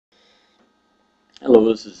Hello,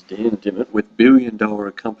 this is Dan Dimmitt with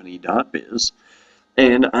BillionDollarCompany.biz,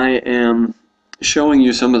 and I am showing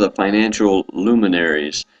you some of the financial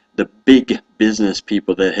luminaries, the big business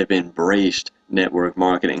people that have embraced network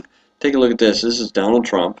marketing. Take a look at this. This is Donald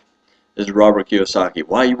Trump. This is Robert Kiyosaki.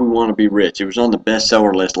 Why we want to be rich. It was on the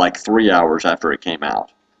bestseller list like 3 hours after it came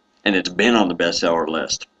out, and it's been on the bestseller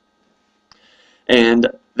list. And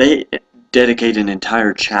they dedicate an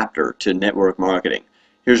entire chapter to network marketing.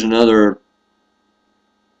 Here's another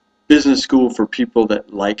business school for people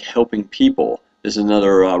that like helping people. This is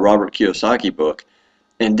another Robert Kiyosaki book,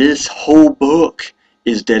 and this whole book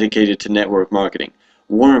is dedicated to network marketing.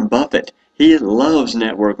 Warren Buffett, he loves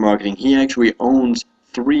network marketing. He actually owns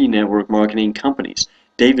 3 network marketing companies.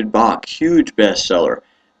 David Bach, huge bestseller,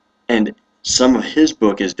 and some of his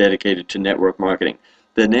book is dedicated to network marketing.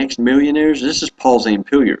 The Next Millionaires, this is Paul Zane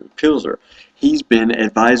Pilzer. He's been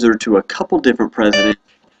advisor to a couple different presidents,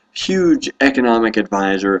 huge economic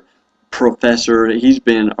advisor, professor. He's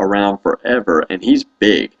been around forever, and he's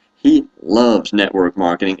big. He loves network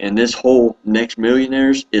marketing, and this whole Next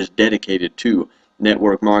Millionaires is dedicated to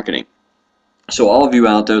network marketing. So all of you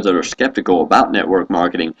out there that are skeptical about network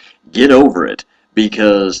marketing, get over it,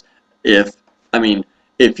 because if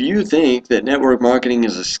if you think that network marketing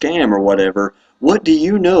is a scam or whatever, what do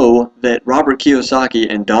you know that Robert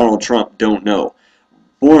Kiyosaki and Donald Trump don't know?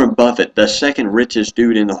 Warren Buffett, the second richest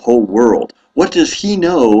dude in the whole world. What does he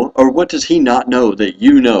know, or what does he not know that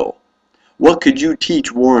you know? What could you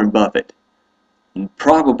teach Warren Buffett?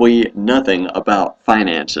 Probably nothing about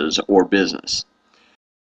finances or business.